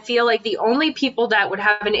drinking. And I feel like the only people that would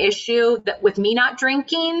have an issue with me not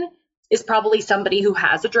drinking is probably somebody who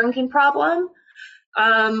has a drinking problem.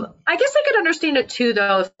 I guess I could understand it too,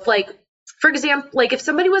 though. If, like, for example, like if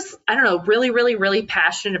somebody was, I don't know, really, really, really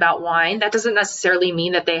passionate about wine, that doesn't necessarily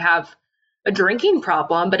mean that they have a drinking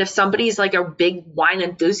problem. But if somebody's like a big wine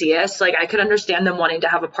enthusiast, like I could understand them wanting to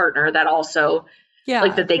have a partner that also,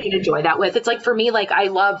 like, that they can enjoy that with. It's like, for me, like I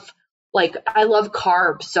love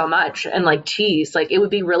carbs so much and like cheese. Like it would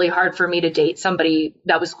be really hard for me to date somebody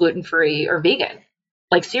that was gluten-free or vegan.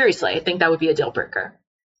 Like seriously, I think that would be a deal breaker.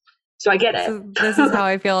 So I get it. So this is how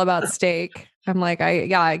I feel about steak. I'm like,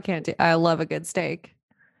 I can't do, I love a good steak.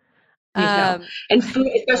 And food,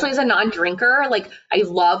 especially as a non-drinker, like I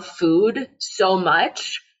love food so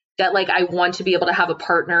much that like I want to be able to have a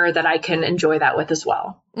partner that I can enjoy that with as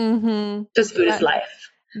well. Because food is life.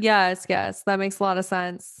 Yes, that makes a lot of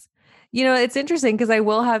sense. You know, it's interesting because I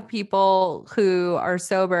will have people who are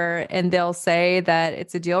sober and they'll say that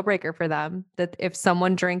it's a deal breaker for them, that if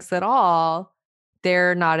someone drinks at all,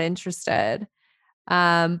 they're not interested.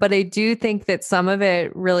 But I do think that some of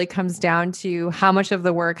it really comes down to how much of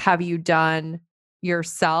the work have you done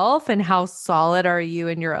yourself and how solid are you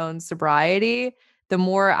in your own sobriety. The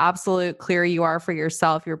more absolute clear you are for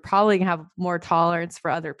yourself, you're probably gonna have more tolerance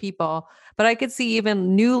for other people. But I could see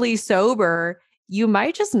even newly sober, you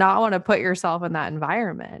might just not want to put yourself in that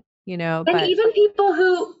environment, you know. And even people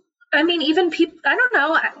who, I mean, even people, I don't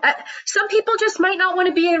know, some people just might not want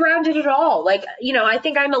to be around it at all. Like, you know, I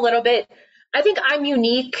think I'm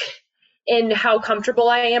unique in how comfortable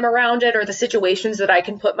I am around it or the situations that I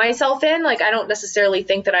can put myself in. Like, I don't necessarily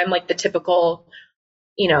think that I'm like the typical,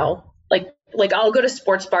 you know, like I'll go to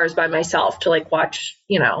sports bars by myself to like watch,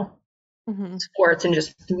 you know, sports and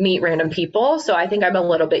just meet random people. So I think I'm a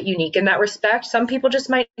little bit unique in that respect. Some people just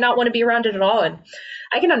might not want to be around it at all. And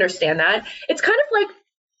I can understand that. It's kind of like,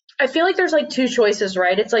 I feel like there's like two choices,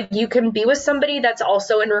 right? It's like you can be with somebody that's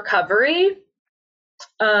also in recovery.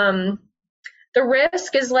 The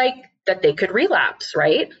risk is like that they could relapse,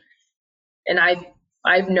 right? And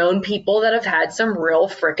I've known people that have had some real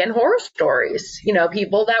freaking horror stories, you know,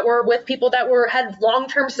 people that were with people that had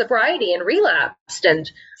long-term sobriety and relapsed. And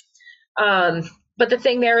but the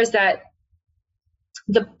thing there is that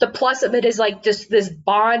the plus of it is like just this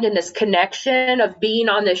bond and this connection of being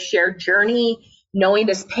on this shared journey, knowing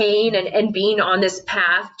this pain and being on this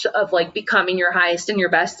path of like becoming your highest and your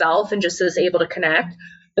best self, and just is able to connect.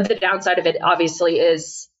 But the downside of it obviously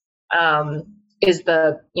is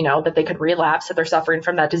the, you know, that they could relapse if they're suffering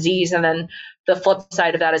from that disease. And then the flip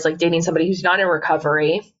side of that is like dating somebody who's not in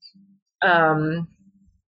recovery. Being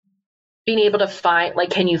able to find,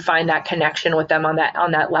 like, can you find that connection with them on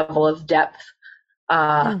that level of depth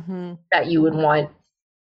that you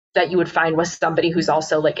would find with somebody who's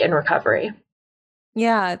also like in recovery.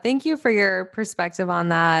 Yeah, thank you for your perspective on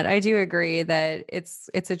that. I do agree that it's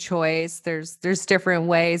a choice. There's different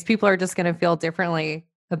ways. People are just going to feel differently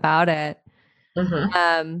about it.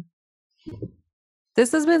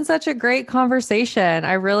 This has been such a great conversation.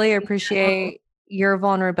 I really appreciate your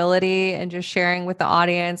vulnerability and just sharing with the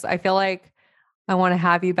audience. I feel like I want to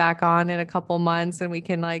have you back on in a couple months and we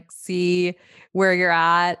can like see where you're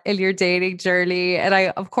at in your dating journey.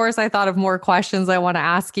 And of course, I thought of more questions I want to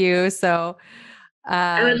ask you. So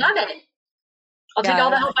I would love it. I'll take all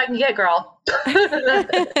the help I can get, girl.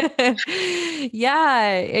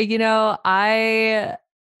 Yeah. You know, I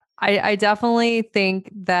definitely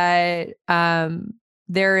think that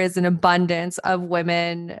there is an abundance of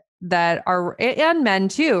women that are, and men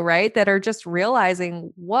too, right? That are just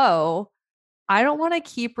realizing, whoa, I don't want to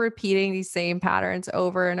keep repeating these same patterns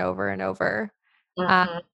over and over and over.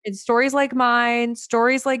 And stories like mine,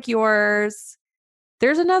 stories like yours,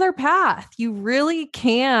 there's another path. You really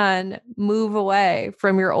can move away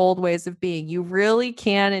from your old ways of being. You really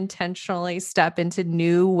can intentionally step into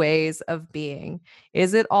new ways of being.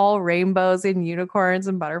 Is it all rainbows and unicorns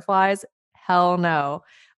and butterflies? Hell no.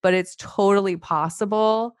 But it's totally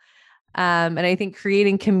possible. And I think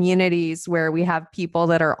creating communities where we have people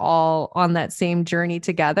that are all on that same journey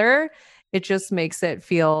together, it just makes it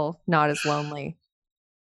feel not as lonely.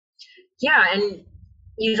 Yeah. And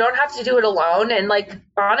you don't have to do it alone. And like,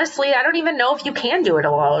 honestly, I don't even know if you can do it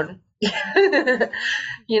alone. You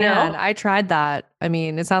know? And I tried that. I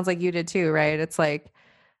mean, it sounds like you did too, right? It's like,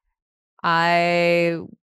 I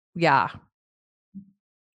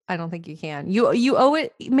don't think you can. You owe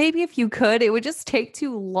it. Maybe if you could, it would just take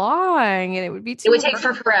too long and it would be too. It would take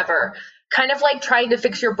forever. Kind of like trying to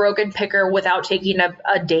fix your broken picker without taking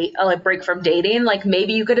a break from dating. Like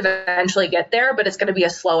maybe you could eventually get there, but it's going to be a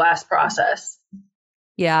slow ass process.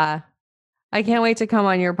 Yeah. I can't wait to come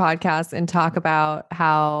on your podcast and talk about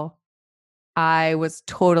how I was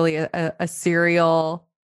totally a serial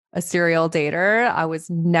dater. I was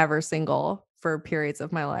never single for periods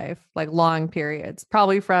of my life, like long periods,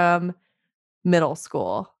 probably from middle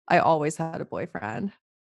school. I always had a boyfriend.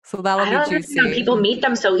 So that'll I be don't understand how juicy. people meet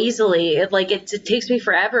them so easily. It takes me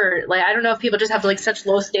forever. Like, I don't know if people just have like such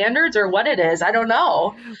low standards or what it is. I don't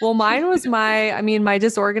know. Well, mine was my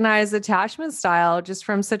disorganized attachment style just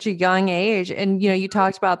from such a young age. And, you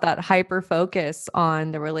talked about that hyper focus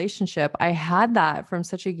on the relationship. I had that from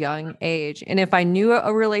such a young age. And if I knew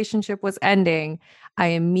a relationship was ending, I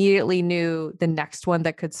immediately knew the next one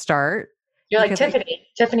that could start. You're like Tiffany.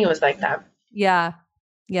 Tiffany was like that. Yeah.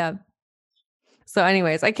 Yeah. So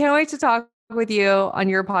anyways, I can't wait to talk with you on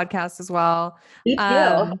your podcast as well. Me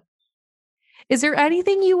too. Is there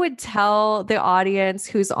anything you would tell the audience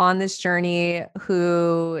who's on this journey,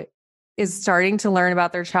 who is starting to learn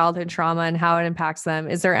about their childhood trauma and how it impacts them?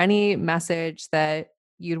 Is there any message that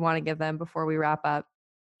you'd want to give them before we wrap up?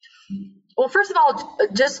 Well, first of all,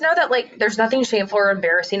 just know that like there's nothing shameful or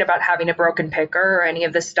embarrassing about having a broken picker or any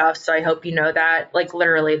of this stuff. So I hope you know that. Like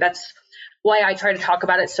literally, that's why I try to talk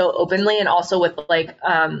about it so openly and also with like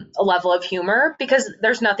a level of humor, because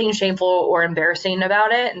there's nothing shameful or embarrassing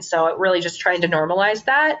about it. And so really just trying to normalize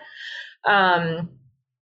that.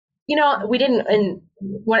 We didn't, and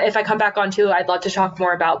if I come back on too, I'd love to talk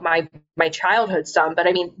more about my childhood some, but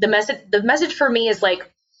I mean, the message for me is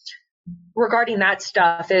like, regarding that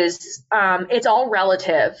stuff is, it's all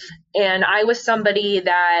relative. And I was somebody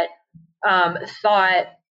that thought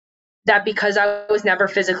that because I was never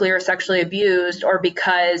physically or sexually abused, or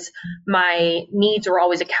because my needs were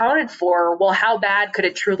always accounted for, well, how bad could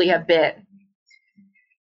it truly have been?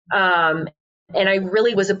 And I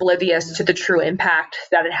really was oblivious to the true impact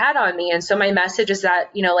that it had on me. And so my message is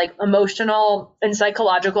that, like emotional and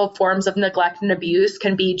psychological forms of neglect and abuse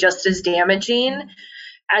can be just as damaging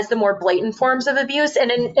as the more blatant forms of abuse. And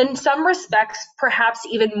in some respects, perhaps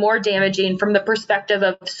even more damaging from the perspective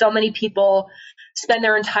of so many people spend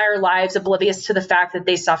their entire lives oblivious to the fact that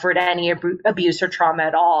they suffered any abuse or trauma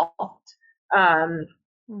at all.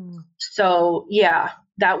 So yeah,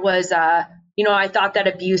 that was, I thought that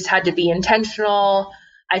abuse had to be intentional.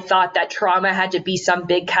 I thought that trauma had to be some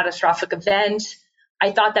big catastrophic event.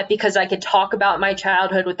 I thought that because I could talk about my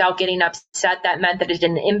childhood without getting upset, that meant that it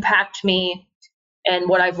didn't impact me. And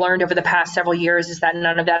what I've learned over the past several years is that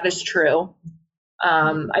none of that is true.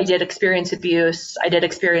 I did experience abuse, I did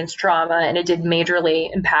experience trauma, and it did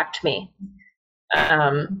majorly impact me.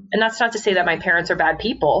 And that's not to say that my parents are bad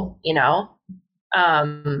people,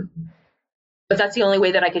 but that's the only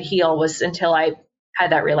way that I could heal, was until I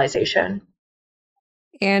had that realization.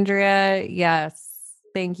 Andrea, yes.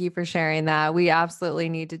 Thank you for sharing that. We absolutely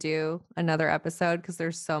need to do another episode because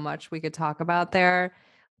there's so much we could talk about there.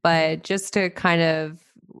 But just to kind of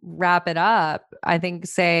wrap it up, I think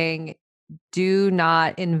saying, do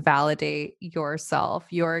not invalidate yourself.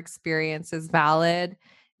 Your experience is valid.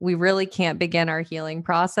 We really can't begin our healing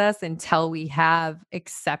process until we have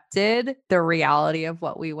accepted the reality of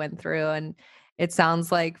what we went through. And it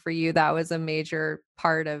sounds like for you, that was a major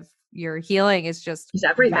part of your healing, is just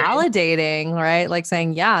validating, right? Like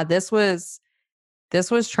saying, yeah, this was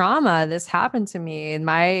trauma. This happened to me, and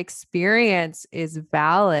my experience is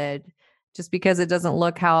valid. Just because it doesn't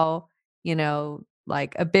look how,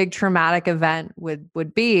 like a big traumatic event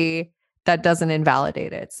would be, that doesn't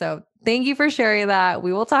invalidate it. So thank you for sharing that.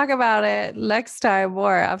 We will talk about it next time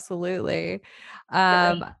more. Absolutely.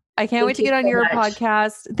 I can't wait to get on your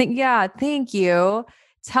podcast. Thank you.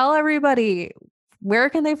 Tell everybody, where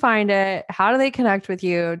can they find it? How do they connect with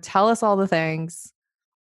you? Tell us all the things.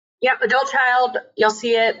 Yep, Adult Child, you'll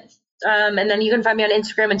see it. And then you can find me on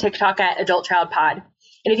Instagram and TikTok at Adult Child Pod.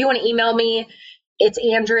 And if you want to email me, it's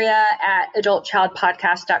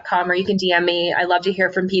Andrea@adultchildpodcast.com, or you can DM me. I love to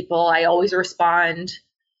hear from people. I always respond.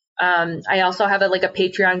 I also have a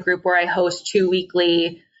Patreon group where I host 2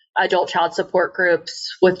 weekly adult child support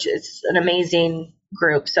groups, which is an amazing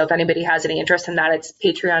group. So if anybody has any interest in that, it's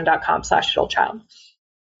patreon.com/adultchild.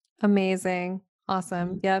 Amazing.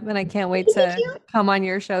 Awesome. Yep. And I can't wait to come on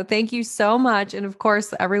your show. Thank you so much. And of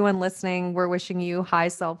course, everyone listening, we're wishing you high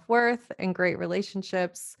self-worth and great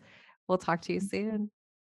relationships. We'll talk to you soon.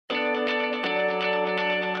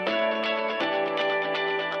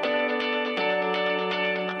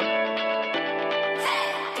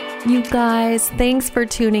 You guys, thanks for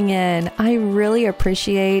tuning in. I really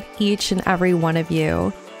appreciate each and every one of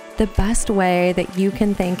you. The best way that you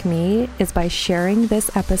can thank me is by sharing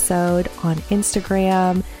this episode on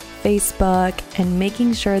Instagram, Facebook, and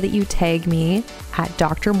making sure that you tag me at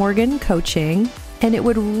Dr. Morgan Coaching And it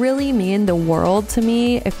would really mean the world to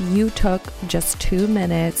me if you took just 2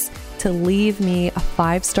 minutes to leave me a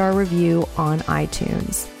 5-star review on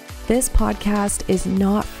iTunes. This podcast is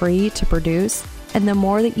not free to produce, and the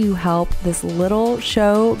more that you help this little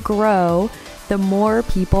show grow, the more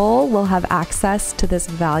people will have access to this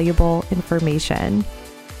valuable information.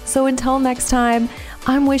 So until next time,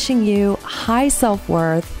 I'm wishing you high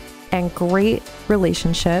self-worth and great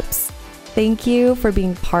relationships. Thank you for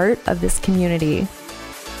being part of this community.